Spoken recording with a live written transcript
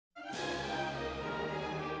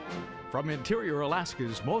From Interior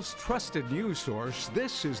Alaska's most trusted news source,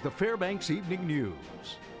 this is the Fairbanks Evening News.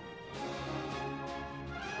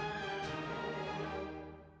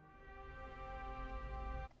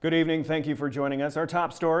 Good evening. Thank you for joining us. Our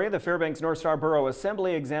top story, the Fairbanks North Star Borough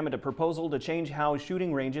Assembly examined a proposal to change how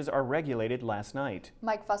shooting ranges are regulated last night.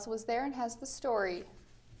 Mike Fussell was there and has the story.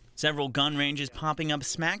 Several gun ranges popping up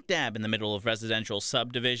smack dab in the middle of residential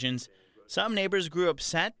subdivisions. Some neighbors grew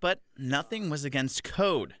upset, but nothing was against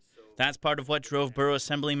code. That's part of what drove Borough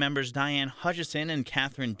Assembly members Diane Hutchison and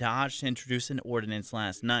Catherine Dodge to introduce an ordinance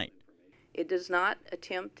last night. It does not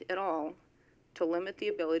attempt at all to limit the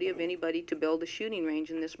ability of anybody to build a shooting range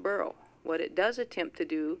in this borough. What it does attempt to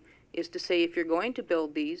do is to say if you're going to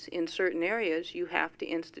build these in certain areas, you have to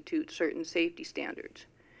institute certain safety standards.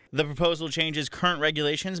 The proposal changes current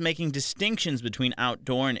regulations, making distinctions between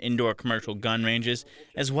outdoor and indoor commercial gun ranges,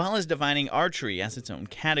 as well as defining archery as its own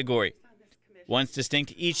category. Once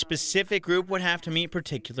distinct, each specific group would have to meet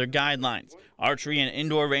particular guidelines. Archery and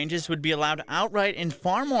indoor ranges would be allowed outright in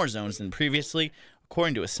far more zones than previously,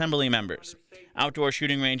 according to Assembly members. Outdoor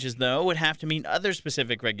shooting ranges, though, would have to meet other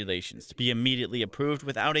specific regulations to be immediately approved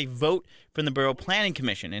without a vote from the Borough Planning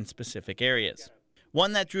Commission in specific areas.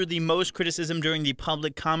 One that drew the most criticism during the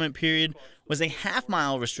public comment period was a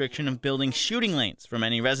half-mile restriction of building shooting lanes from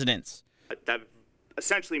any residents. That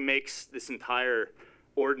essentially makes this entire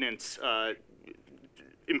ordinance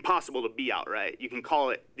impossible to be outright. You can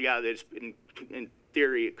call it, yeah, in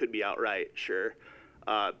theory it could be outright, sure.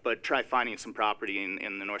 But try finding some property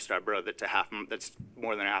in the North Star Borough that's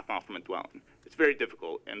more than a half mile from a dwelling. It's very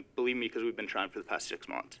difficult, and believe me, because we've been trying for the past 6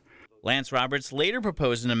 months. Lance Roberts later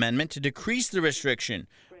proposed an amendment to decrease the restriction,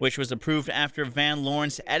 which was approved after Van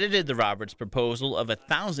Lawrence edited the Roberts proposal of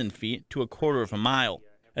 1,000 feet to 1/4 of a mile.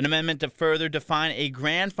 An amendment to further define a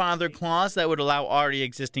grandfather clause that would allow already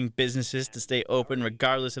existing businesses to stay open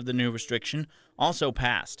regardless of the new restriction also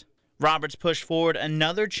passed. Roberts pushed forward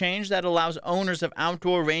another change that allows owners of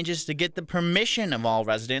outdoor ranges to get the permission of all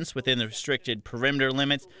residents within the restricted perimeter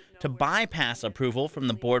limits to bypass approval from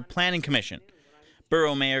the Board Planning Commission.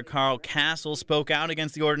 Borough Mayor Carl Castle spoke out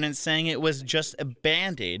against the ordinance, saying it was just a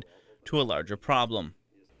Band-Aid to a larger problem.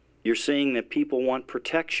 You're saying that people want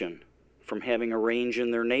protection from having a range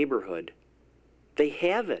in their neighborhood. They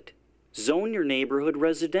have it. Zone your neighborhood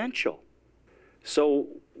residential.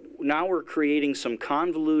 So now we're creating some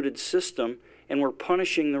convoluted system, and we're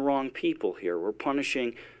punishing the wrong people here. We're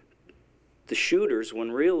punishing the shooters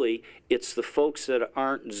when really it's the folks that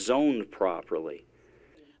aren't zoned properly.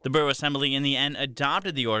 The Borough Assembly in the end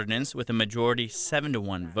adopted the ordinance with a majority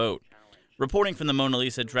 7-1 vote. Reporting from the Mona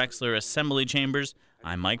Lisa Drexler Assembly Chambers,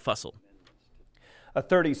 I'm Mike Fussell. A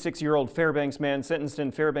 36-year-old Fairbanks man sentenced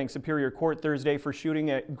in Fairbanks Superior Court Thursday for shooting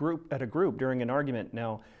at a group during an argument.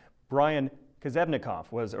 Now, Brian Kozevnikov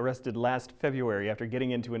was arrested last February after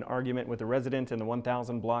getting into an argument with a resident in the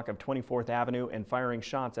 1000 block of 24th Avenue and firing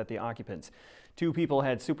shots at the occupants. 2 people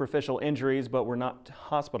had superficial injuries but were not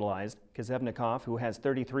hospitalized. Kozevnikov, who has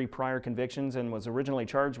 33 prior convictions and was originally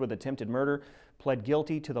charged with attempted murder, pled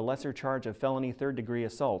guilty to the lesser charge of felony third-degree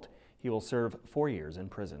assault. He will serve 4 years in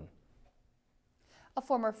prison. A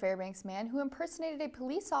former Fairbanks man who impersonated a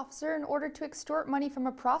police officer in order to extort money from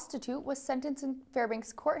a prostitute was sentenced in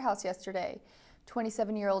Fairbanks courthouse yesterday.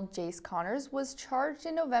 27-year-old Jace Connors was charged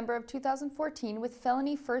in November of 2014 with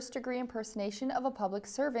felony first-degree impersonation of a public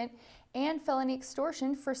servant and felony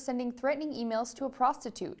extortion for sending threatening emails to a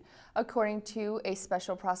prostitute. According to a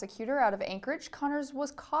special prosecutor out of Anchorage, Connors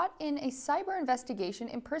was caught in a cyber investigation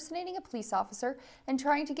impersonating a police officer and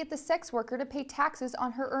trying to get the sex worker to pay taxes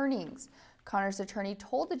on her earnings. Connor's attorney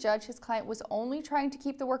told the judge his client was only trying to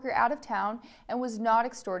keep the worker out of town and was not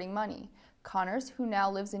extorting money. Connors, who now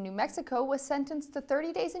lives in New Mexico, was sentenced to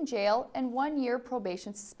 30 days in jail and 1 year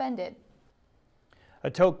probation suspended. A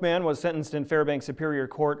Tok man was sentenced in Fairbanks Superior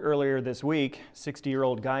Court earlier this week.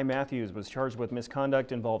 60-year-old Guy Matthews was charged with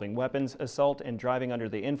misconduct involving weapons, assault, and driving under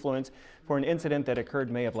the influence for an incident that occurred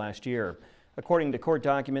May of last year. According to court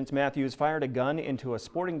documents, Matthews fired a gun into a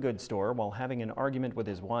sporting goods store while having an argument with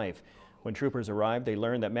his wife. When troopers arrived, they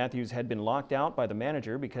learned that Matthews had been locked out by the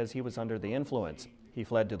manager because he was under the influence. He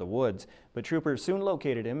fled to the woods, but troopers soon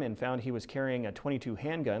located him and found he was carrying a .22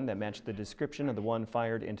 handgun that matched the description of the one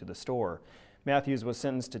fired into the store. Matthews was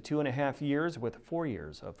sentenced to 2.5 years with 4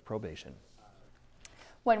 years of probation.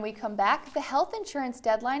 When we come back, the health insurance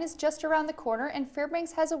deadline is just around the corner and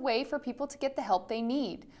Fairbanks has a way for people to get the help they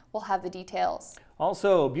need. We'll have the details.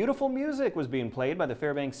 Also, beautiful music was being played by the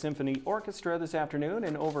Fairbanks Symphony Orchestra this afternoon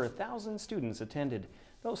and over 1,000 students attended.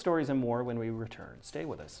 Those stories and more when we return. Stay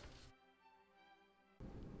with us.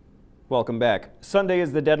 Welcome back. Sunday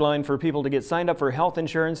is the deadline for people to get signed up for health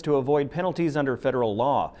insurance to avoid penalties under federal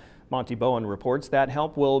law. Monty Bowen reports that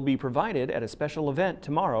help will be provided at a special event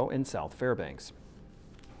tomorrow in South Fairbanks.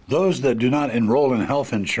 Those that do not enroll in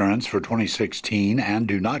health insurance for 2016 and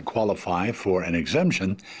do not qualify for an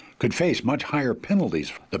exemption could face much higher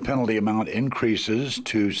penalties. The penalty amount increases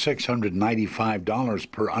to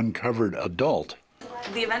 $695 per uncovered adult.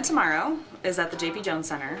 The event tomorrow is at the J.P. Jones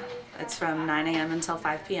Center. It's from 9 a.m. until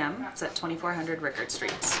 5 p.m. It's at 2400 Rickard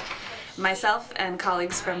Street. Myself and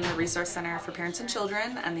colleagues from the Resource Center for Parents and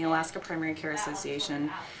Children and the Alaska Primary Care Association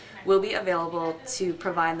will be available to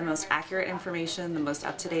provide the most accurate information, the most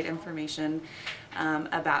up-to-date information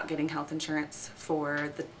about getting health insurance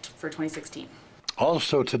for 2016.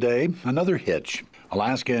 Also today, another hitch.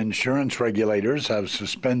 Alaska insurance regulators have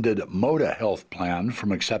suspended MODA Health Plan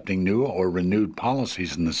from accepting new or renewed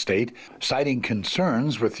policies in the state, citing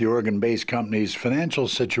concerns with the Oregon-based company's financial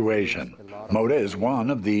situation. MODA is one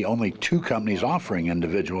of the only 2 companies offering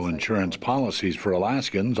individual insurance policies for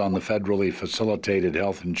Alaskans on the federally facilitated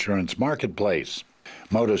health insurance marketplace.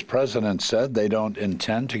 MODA's president said they don't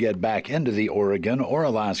intend to get back into the Oregon or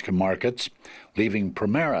Alaska markets, leaving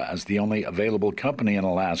Primera as the only available company in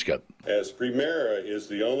Alaska. As Primera is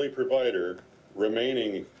the only provider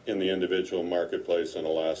remaining in the individual marketplace in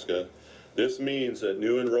Alaska, this means that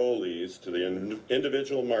new enrollees to the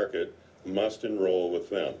individual market must enroll with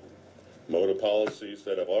them. MODA policies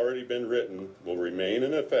that have already been written will remain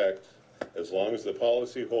in effect as long as the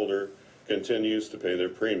policyholder continues to pay their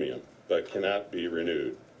premium, but cannot be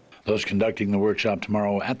renewed. Those conducting the workshop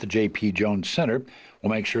tomorrow at the J.P. Jones Center will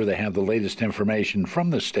make sure they have the latest information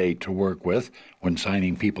from the state to work with when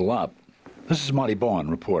signing people up. This is Monty Bowen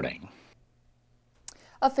reporting.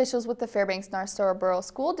 Officials with the Fairbanks North Star Borough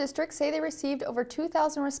School District say they received over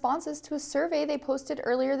 2,000 responses to a survey they posted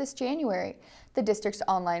earlier this January. The district's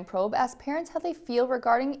online probe asked parents how they feel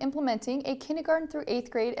regarding implementing a kindergarten through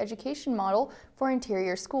 8th grade education model for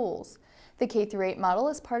interior schools. The K-8 model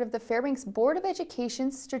is part of the Fairbanks Board of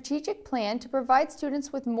Education's strategic plan to provide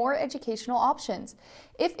students with more educational options.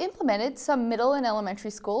 If implemented, some middle and elementary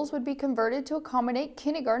schools would be converted to accommodate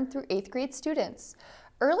kindergarten through 8th grade students.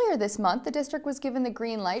 Earlier this month, the district was given the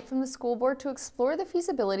green light from the school board to explore the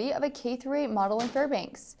feasibility of a K-8 model in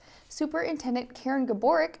Fairbanks. Superintendent Karen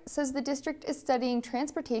Gaborik says the district is studying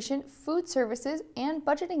transportation, food services, and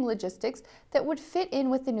budgeting logistics that would fit in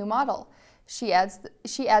with the new model. She adds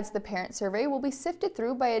the parent survey will be sifted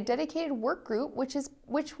through by a dedicated work group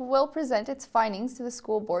which will present its findings to the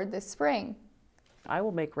school board this spring. I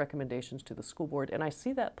will make recommendations to the school board, and I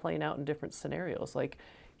see that playing out in different scenarios. Like,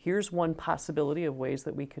 here's one possibility of ways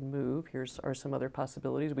that we can move. Here's are some other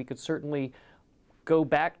possibilities. We could certainly go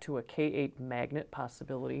back to a K-8 magnet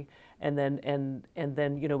possibility, and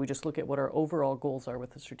then you know, we just look at what our overall goals are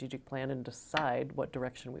with the strategic plan and decide what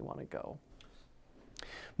direction we want to go.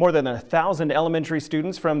 More than 1,000 elementary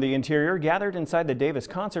students from the interior gathered inside the Davis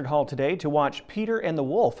Concert Hall today to watch Peter and the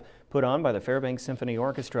Wolf, put on by the Fairbanks Symphony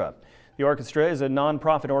Orchestra. The orchestra is a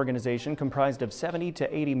non-profit organization comprised of 70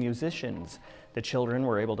 to 80 musicians. The children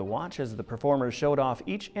were able to watch as the performers showed off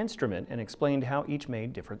each instrument and explained how each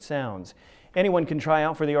made different sounds. Anyone can try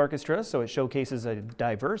out for the orchestra, so it showcases a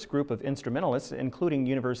diverse group of instrumentalists, including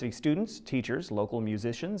university students, teachers, local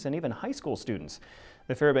musicians, and even high school students.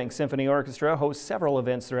 The Fairbanks Symphony Orchestra hosts several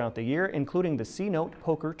events throughout the year, including the C-Note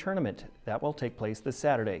Poker Tournament. That will take place this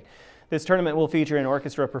Saturday. This tournament will feature an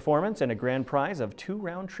orchestra performance and a grand prize of 2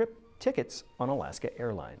 round-trip tickets on Alaska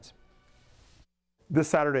Airlines. This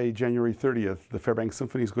Saturday, January 30th, the Fairbanks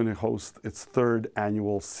Symphony is going to host its 3rd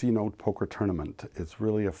annual C-Note Poker Tournament. It's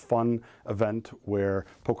really a fun event where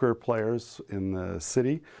poker players in the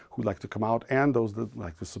city who'd like to come out and those that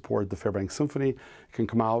like to support the Fairbanks Symphony can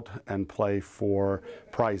come out and play for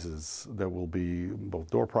prizes. There will be both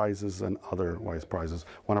door prizes and otherwise prizes.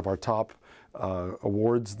 One of our top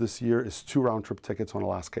awards this year is 2 round-trip tickets on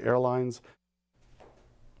Alaska Airlines.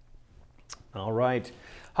 All right.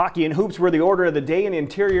 Hockey and hoops were the order of the day in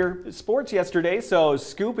interior sports yesterday, so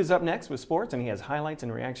Scoop is up next with sports, and he has highlights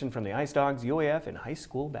and reaction from the Ice Dogs, UAF, and high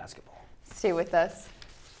school basketball. Stay with us.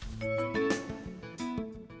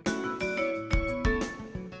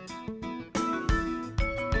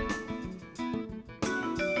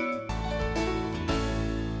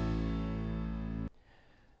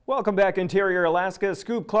 Welcome back, Interior Alaska.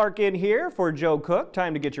 Scoop Clark in here for Joe Cook.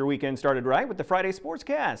 Time to get your weekend started right with the Friday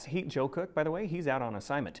Sportscast. Joe Cook, by the way, he's out on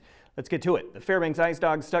assignment. Let's get to it. The Fairbanks Ice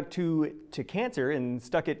Dogs stuck to cancer and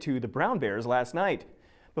stuck it to the Brown Bears last night.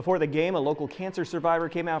 Before the game, a local cancer survivor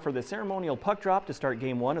came out for the ceremonial puck drop to start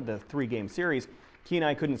Game 1 of the 3-game series.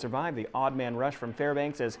 Kenai couldn't survive the odd man rush from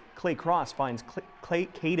Fairbanks as Clay Cross finds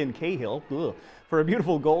Caden Cahill for a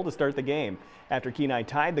beautiful goal to start the game. After Kenai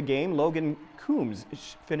tied the game, Logan Coombs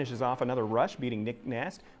finishes off another rush, beating Nick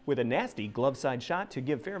Nast with a nasty glove side shot to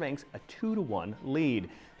give Fairbanks a 2-1 lead.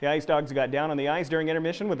 The Ice Dogs got down on the ice during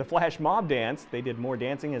intermission with the flash mob dance. They did more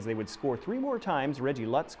dancing as they would score 3 more times. Reggie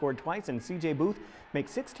Lutz scored twice and CJ Booth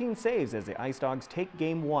makes 16 saves as the Ice Dogs take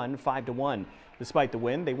game 1 5-1. Despite the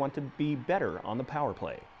win, they want to be better on the power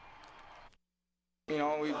play. You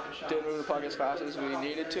know, we didn't move the puck as fast as we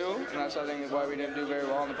needed to, and that's, I think, why we didn't do very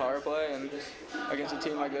well on the power play. And against a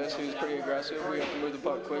team like this who's pretty aggressive, we have to move the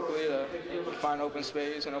puck quickly to find open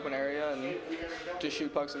space and open area and just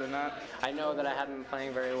shoot pucks to the net. I know that I hadn't been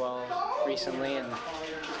playing very well recently, and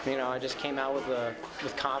you know, I just came out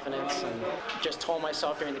with confidence and just told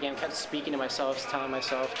myself during the game, kept speaking to myself, telling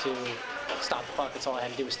myself to stop the puck. That's all I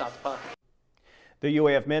had to do was stop the puck. The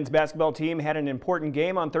UAF men's basketball team had an important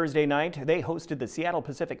game on Thursday night. They hosted the Seattle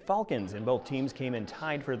Pacific Falcons, and both teams came in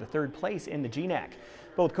tied for the 3rd place in the GNAC.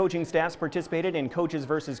 Both coaching staffs participated in Coaches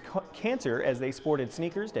versus Cancer as they sported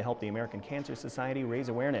sneakers to help the American Cancer Society raise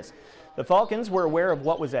awareness. The Falcons were aware of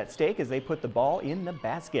what was at stake as they put the ball in the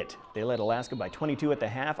basket. They led Alaska by 22 at the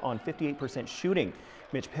half on 58% shooting.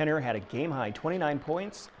 Mitch Penner had a game-high 29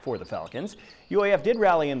 points for the Falcons. UAF did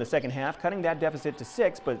rally in the second half, cutting that deficit to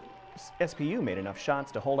 6, but SPU made enough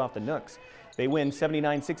shots to hold off the Nooks. They win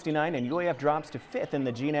 79-69, and UAF drops to 5th in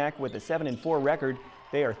the GNAC with a 7-4 record.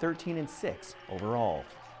 They are 13-6 overall.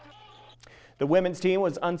 The women's team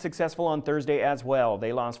was unsuccessful on Thursday as well.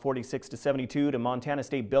 They lost 46-72 to Montana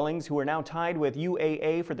State Billings, who are now tied with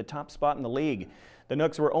UAA for the top spot in the league. The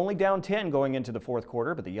Nooks were only down 10 going into the 4th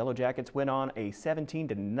quarter, but the Yellow Jackets went on a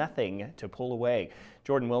 17-0 to pull away.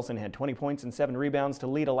 Jordan Wilson had 20 points and 7 rebounds to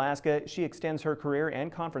lead Alaska. She extends her career and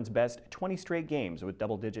conference best 20 straight games with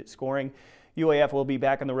double-digit scoring. UAF will be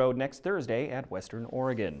back on the road next Thursday at Western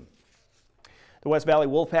Oregon. The West Valley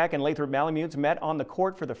Wolfpack and Lathrop Malamutes met on the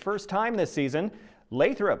court for the first time this season.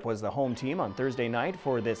 Lathrop was the home team on Thursday night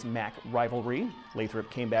for this MAC rivalry. Lathrop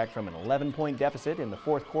came back from an 11-point deficit in the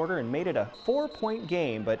 4th quarter and made it a 4-point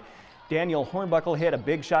game, but Daniel Hornbuckle hit a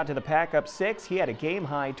big shot to the pack up 6. He had a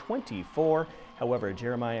game-high 24. However,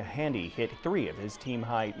 Jeremiah Handy hit 3 of his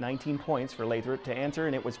team-high 19 points for Lathrop to answer,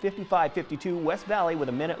 and it was 55-52 West Valley with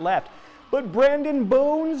a minute left. But Brandon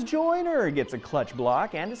Bones Joyner gets a clutch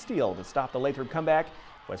block and a steal to stop the Lathrop comeback.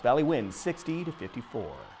 West Valley wins 60-54.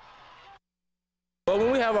 Well,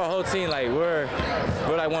 when we have our whole team, like we're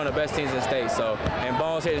like one of the best teams in the state. So, and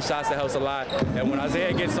Bones hitting shots, that helps a lot. And when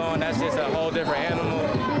Isaiah gets on, that's just a whole different animal.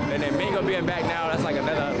 And then Mingo being back now, that's like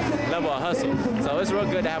another level of hustle. So it's real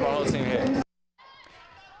good to have our whole team here.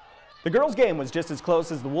 The girls' game was just as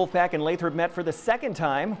close as the Wolfpack and Lathrop met for the 2nd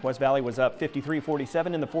time. West Valley was up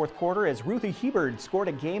 53-47 in the 4th quarter as Ruthie Hebard scored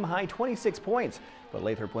a game-high 26 points, but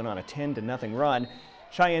Lathrop went on a 10-0 run.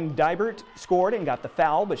 Cheyenne Dybert scored and got the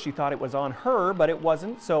foul, but she thought it was on her, but it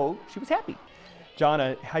wasn't, so she was happy.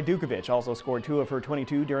 Jana Hajdukovic also scored 2 of her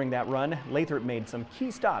 22 during that run. Lathrop made some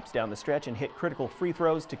key stops down the stretch and hit critical free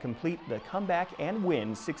throws to complete the comeback and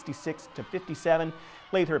win 66-57.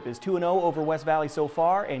 Lathrop is 2-0 over West Valley so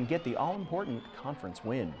far and get the all-important conference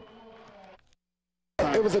win.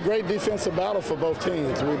 It was a great defensive battle for both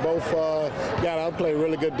teams. We both got out, played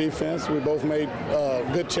really good defense. We both made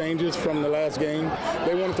good changes from the last game.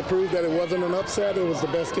 They wanted to prove that it wasn't an upset. It was the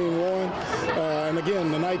best team won. And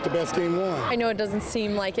again, tonight the best team won. I know it doesn't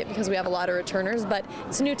seem like it because we have a lot of returners, but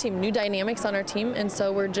it's a new team, new dynamics on our team, and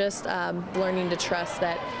so we're just learning to trust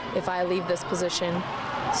that if I leave this position,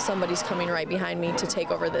 somebody's coming right behind me to take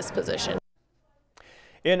over this position.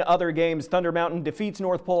 In other games, Thunder Mountain defeats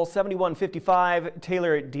North Pole 71-55.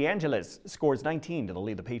 Taylor DeAngelis scores 19 to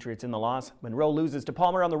lead the Patriots in the loss. Monroe loses to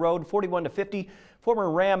Palmer on the road 41-50.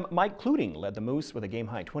 Former Ram Mike Cluting led the Moose with a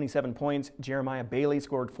game-high 27 points. Jeremiah Bailey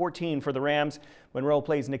scored 14 for the Rams. Monroe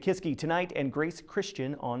plays Nikiski tonight and Grace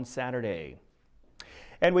Christian on Saturday.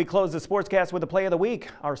 And we close the Sportscast with the play of the week.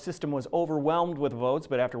 Our system was overwhelmed with votes,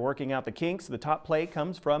 but after working out the kinks, the top play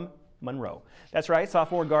comes from Monroe. That's right,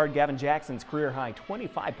 sophomore guard Gavin Jackson's career-high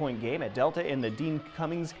 25-point game at Delta in the Dean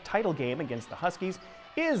Cummings title game against the Huskies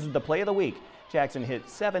is the play of the week. Jackson hit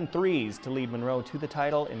 7 threes to lead Monroe to the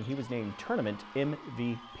title, and he was named tournament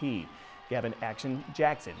MVP. Gavin Action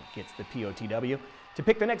Jackson gets the POTW. To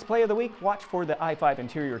pick the next play of the week, watch for the I-5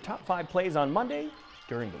 Interior Top 5 plays on Monday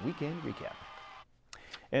during the weekend recap.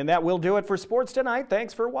 And that will do it for sports tonight.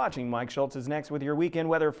 Thanks for watching. Mike Schultz is next with your weekend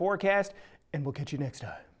weather forecast, and we'll catch you next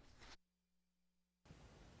time.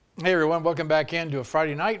 Hey everyone, welcome back into a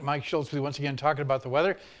Friday night. Mike Schultz with you once again talking about the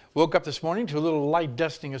weather. Woke up this morning to a little light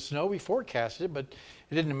dusting of snow. We forecasted it, but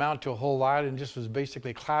it didn't amount to a whole lot and just was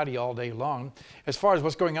basically cloudy all day long. As far as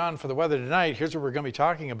what's going on for the weather tonight, here's what we're going to be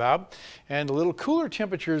talking about. And a little cooler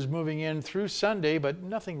temperatures moving in through Sunday, but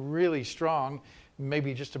nothing really strong.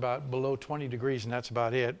 Maybe just about below 20 degrees, and that's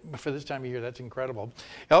about it. For this time of year, that's incredible.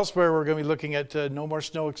 Elsewhere, we're going to be looking at no more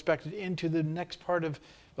snow expected into the next part of,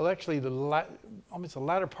 well, actually, almost the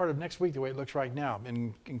latter part of next week, the way it looks right now.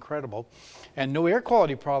 Incredible. And no air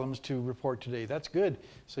quality problems to report today. That's good.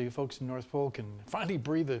 So you folks in North Pole can finally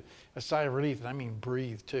breathe a sigh of relief, and I mean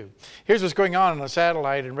breathe too. Here's what's going on the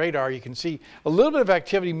satellite and radar. You can see a little bit of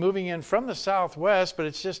activity moving in from the southwest, but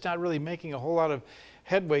it's just not really making a whole lot of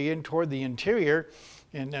headway in toward the interior.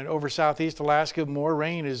 And over southeast Alaska, more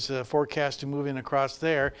rain is forecast to move in across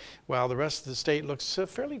there, while the rest of the state looks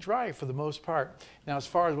fairly dry for the most part. Now, as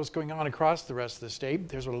far as what's going on across the rest of the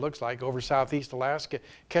state, here's what it looks like. Over southeast Alaska,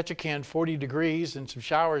 Ketchikan, 40 degrees and some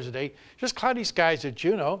showers today. Just cloudy skies at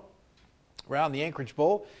Juneau. Around the Anchorage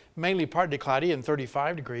Bowl, mainly partly cloudy and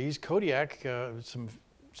 35 degrees. Kodiak, some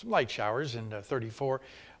light showers and 34.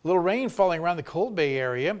 A little rain falling around the Cold Bay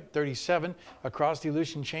area, 37 across the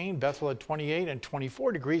Aleutian Chain, Bethel at 28 and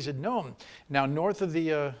 24 degrees at Nome. Now north of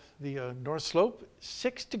the North Slope,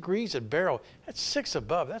 6 degrees at Barrow. That's 6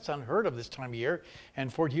 above. That's unheard of this time of year.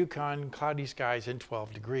 And Fort Yukon, cloudy skies and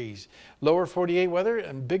 12 degrees. Lower 48 weather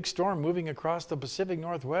and big storm moving across the Pacific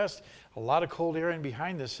Northwest. A lot of cold air in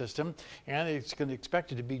behind this system, and it's going to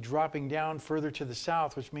expect it to be dropping down further to the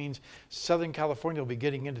south, which means Southern California will be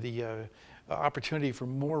getting into the opportunity for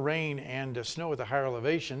more rain and snow at the higher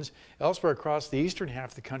elevations. Elsewhere across the eastern half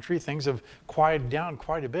of the country, things have quieted down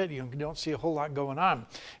quite a bit. You don't see a whole lot going on.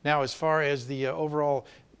 Now, as far as the overall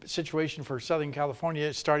situation for Southern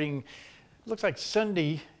California, starting, looks like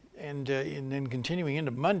Sunday and then continuing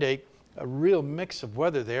into Monday, a real mix of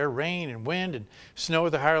weather there, rain and wind and snow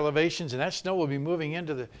at the higher elevations, and that snow will be moving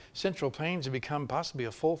into the central plains and become possibly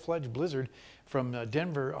a full-fledged blizzard from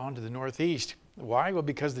Denver onto the northeast. Why? Well,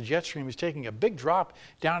 because the jet stream is taking a big drop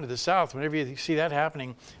down to the south. Whenever you see that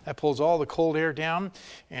happening, that pulls all the cold air down,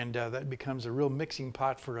 and that becomes a real mixing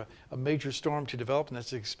pot for a major storm to develop, and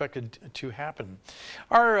that's expected to happen.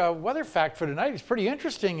 Our weather fact for tonight is pretty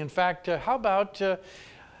interesting. In fact, how about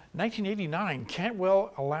 1989,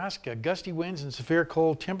 Cantwell, Alaska, gusty winds and severe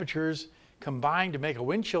cold temperatures combined to make a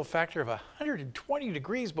wind chill factor of 120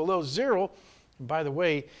 degrees below zero. And by the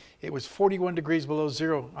way, it was 41 degrees below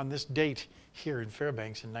zero on this date here in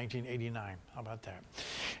Fairbanks in 1989. How about that?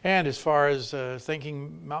 And as far as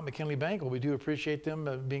thanking Mount McKinley Bank, well, we do appreciate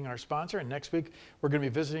them being our sponsor. And next week, we're going to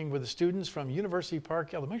be visiting with the students from University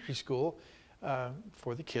Park Elementary School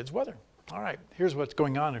for the kids' weather. All right, here's what's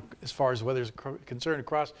going on as far as weather is concerned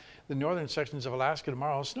across the northern sections of Alaska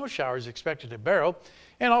tomorrow. Snow showers expected at Barrow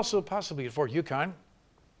and also possibly at Fort Yukon.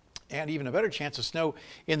 And even a better chance of snow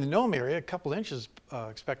in the Nome area, a couple inches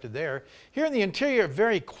expected there. Here in the interior,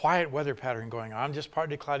 very quiet weather pattern going on, just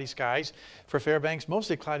partly cloudy skies for Fairbanks,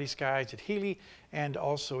 mostly cloudy skies at Healy and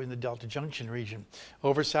also in the Delta Junction region.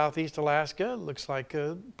 Over southeast Alaska, looks like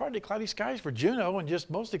partly cloudy skies for Juneau and just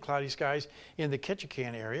mostly cloudy skies in the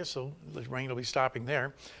Ketchikan area, so the rain will be stopping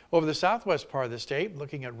there. Over the southwest part of the state,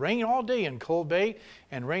 looking at rain all day in Cold Bay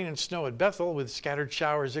and rain and snow at Bethel with scattered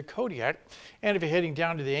showers at Kodiak. And if you're heading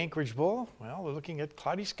down to the Anchorage Bowl, well, we're looking at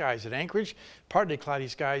cloudy skies at Anchorage, partly cloudy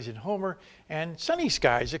skies in Homer, and sunny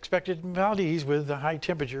skies expected in Valdez with a high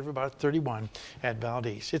temperature of about 31 at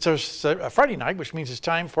Valdez. It's a Friday night, which means it's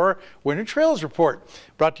time for our Winter Trails Report,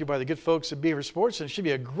 brought to you by the good folks at Beaver Sports. And it should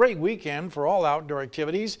be a great weekend for all outdoor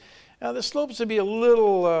activities. The slopes will be a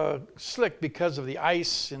little slick because of the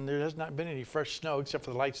ice, and there has not been any fresh snow except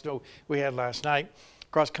for the light snow we had last night.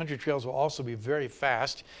 Cross-country trails will also be very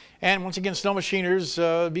fast. And once again, snow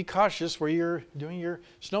machiners, be cautious where you're doing your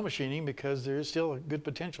snow machining because there is still a good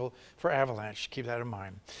potential for avalanche. Keep that in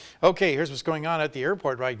mind. Okay, here's what's going on at the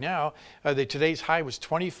airport right now. Today's high was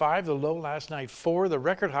 25, the low last night 4, the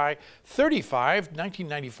record high 35,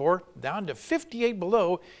 1994, down to 58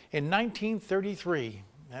 below in 1933.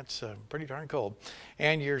 That's pretty darn cold.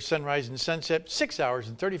 And your sunrise and sunset, 6 hours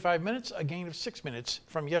and 35 minutes, a gain of 6 minutes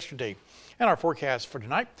from yesterday. And our forecast for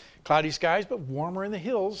tonight, cloudy skies, but warmer in the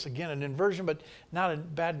hills. Again, an inversion, but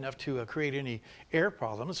not bad enough to create any air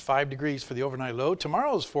problems. 5 degrees for the overnight low.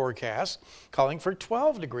 Tomorrow's forecast, calling for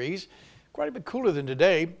 12 degrees. Quite a bit cooler than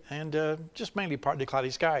today, and just mainly partly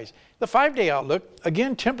cloudy skies. The 5-day outlook,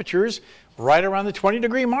 again, temperatures right around the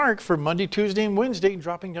 20-degree mark for Monday, Tuesday, and Wednesday,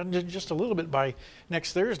 dropping down to just a little bit by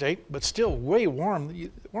next Thursday, but still way warmer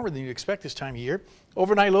than you'd expect this time of year.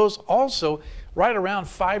 Overnight lows also right around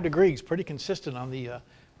 5 degrees, pretty consistent on the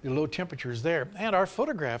the low temperatures there. And our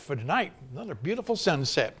photograph for tonight, another beautiful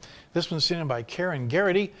sunset. This one's sent in by Karen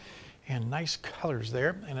Garrity, and nice colors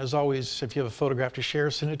there. And as always, if you have a photograph to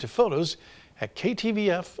share, send it to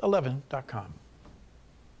photos@ktvf11.com.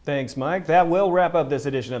 Thanks, Mike. That will wrap up this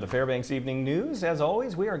edition of the Fairbanks Evening News. As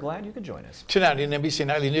always, we are glad you could join us. Tonight in NBC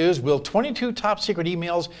Nightly News, will 22 top secret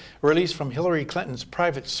emails released from Hillary Clinton's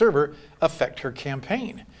private server affect her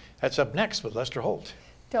campaign? That's up next with Lester Holt.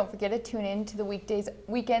 Don't forget to tune in to the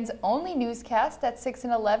weekend's only newscast at 6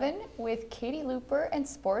 and 11 with Katie Looper and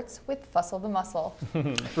sports with Fussell the Muscle.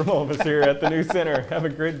 From all of us here at the News Center, have a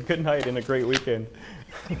good night and a great weekend.